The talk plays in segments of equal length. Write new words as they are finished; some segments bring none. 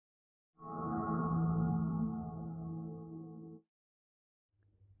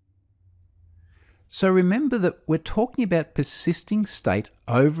So remember that we're talking about persisting state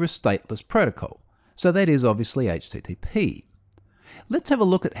over a stateless protocol. So that is obviously HTTP. Let's have a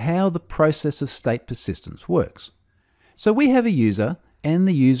look at how the process of state persistence works. So we have a user, and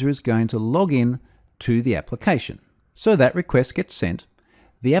the user is going to log in to the application. So that request gets sent.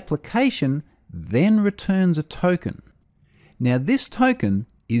 The application then returns a token. Now this token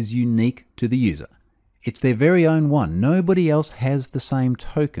is unique to the user. It's their very own one. Nobody else has the same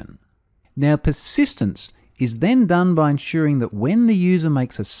token. Now persistence is then done by ensuring that when the user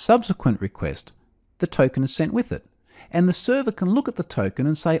makes a subsequent request, the token is sent with it. And the server can look at the token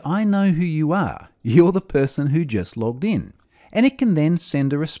and say, I know who you are. You're the person who just logged in. And it can then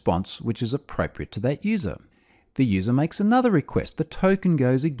send a response which is appropriate to that user. The user makes another request, the token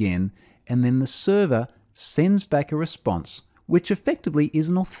goes again, and then the server sends back a response which effectively is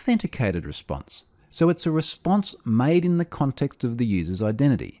an authenticated response. So it's a response made in the context of the user's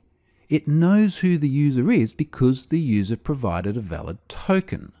identity. It knows who the user is because the user provided a valid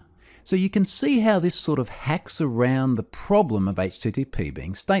token. So you can see how this sort of hacks around the problem of HTTP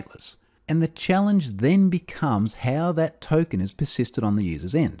being stateless. And the challenge then becomes how that token is persisted on the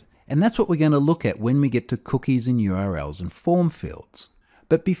user's end. And that's what we're going to look at when we get to cookies and URLs and form fields.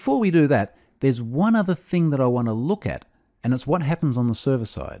 But before we do that, there's one other thing that I want to look at, and it's what happens on the server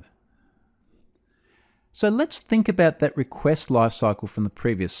side. So let's think about that request lifecycle from the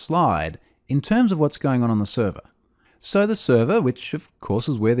previous slide in terms of what's going on the server. So the server, which of course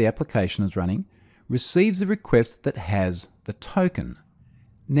is where the application is running, receives a request that has the token.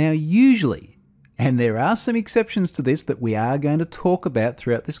 Now usually, and there are some exceptions to this that we are going to talk about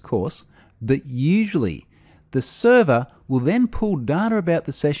throughout this course, but usually the server will then pull data about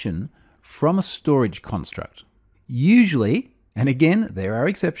the session from a storage construct. Usually, and again there are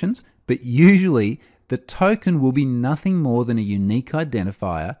exceptions, but usually the token will be nothing more than a unique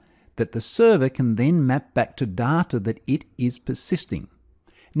identifier that the server can then map back to data that it is persisting.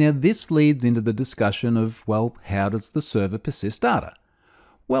 Now this leads into the discussion of, well, how does the server persist data?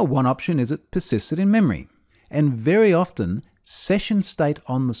 Well, one option is it persists it in memory. And very often, session state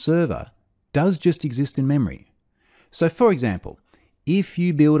on the server does just exist in memory. So for example, if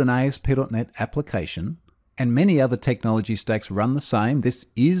you build an ASP.NET application, and many other technology stacks run the same, this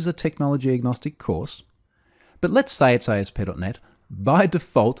is a technology agnostic course, but let's say it's ASP.NET, by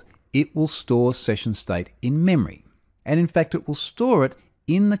default, it will store session state in memory. And in fact, it will store it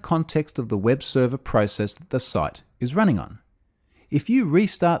in the context of the web server process that the site is running on. If you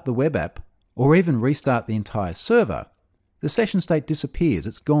restart the web app, or even restart the entire server, the session state disappears,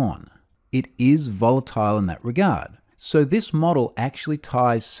 it's gone. It is volatile in that regard. So this model actually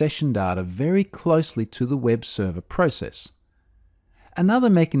ties session data very closely to the web server process.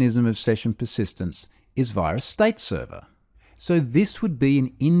 Another mechanism of session persistence is via a state server. So this would be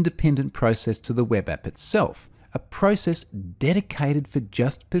an independent process to the web app itself, a process dedicated for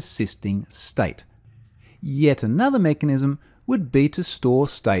just persisting state. Yet another mechanism would be to store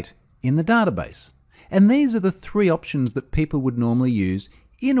state in the database. And these are the three options that people would normally use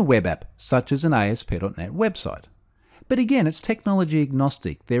in a web app, such as an ASP.NET website. But again, it's technology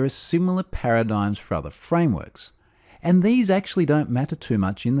agnostic. There are similar paradigms for other frameworks. And these actually don't matter too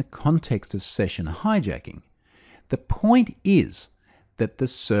much in the context of session hijacking. The point is that the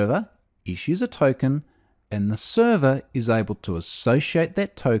server issues a token and the server is able to associate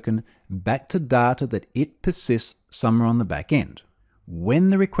that token back to data that it persists somewhere on the back end. When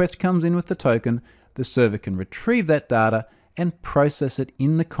the request comes in with the token, the server can retrieve that data and process it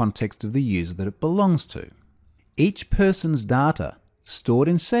in the context of the user that it belongs to. Each person's data stored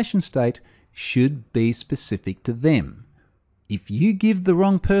in session state should be specific to them. If you give the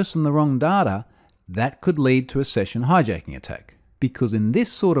wrong person the wrong data, that could lead to a session hijacking attack. Because in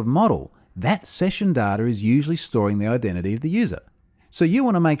this sort of model, that session data is usually storing the identity of the user. So you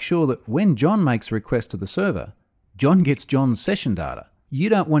want to make sure that when John makes a request to the server, John gets John's session data. You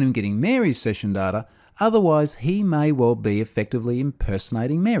don't want him getting Mary's session data, otherwise he may well be effectively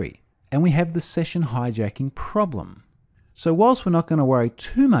impersonating Mary. And we have the session hijacking problem. So whilst we're not going to worry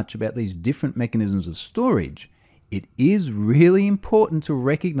too much about these different mechanisms of storage, it is really important to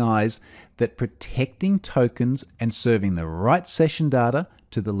recognize that protecting tokens and serving the right session data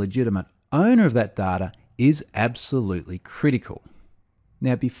to the legitimate owner of that data is absolutely critical.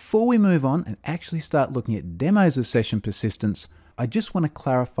 Now, before we move on and actually start looking at demos of session persistence, I just want to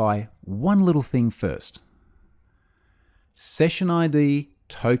clarify one little thing first. Session ID,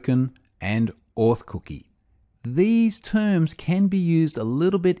 token, and auth cookie. These terms can be used a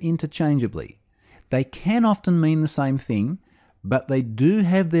little bit interchangeably. They can often mean the same thing, but they do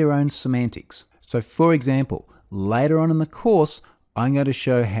have their own semantics. So for example, later on in the course, I'm going to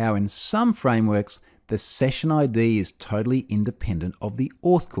show how in some frameworks the session ID is totally independent of the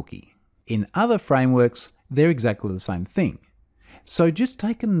auth cookie. In other frameworks, they're exactly the same thing. So just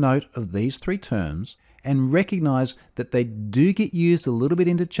take a note of these three terms and recognize that they do get used a little bit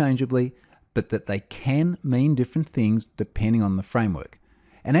interchangeably, but that they can mean different things depending on the framework.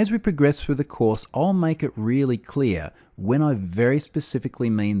 And as we progress through the course, I'll make it really clear when I very specifically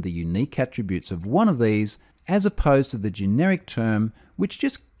mean the unique attributes of one of these, as opposed to the generic term, which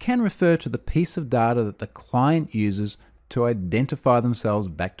just can refer to the piece of data that the client uses to identify themselves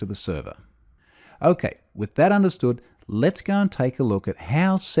back to the server. Okay, with that understood, let's go and take a look at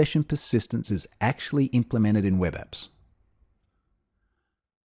how session persistence is actually implemented in web apps.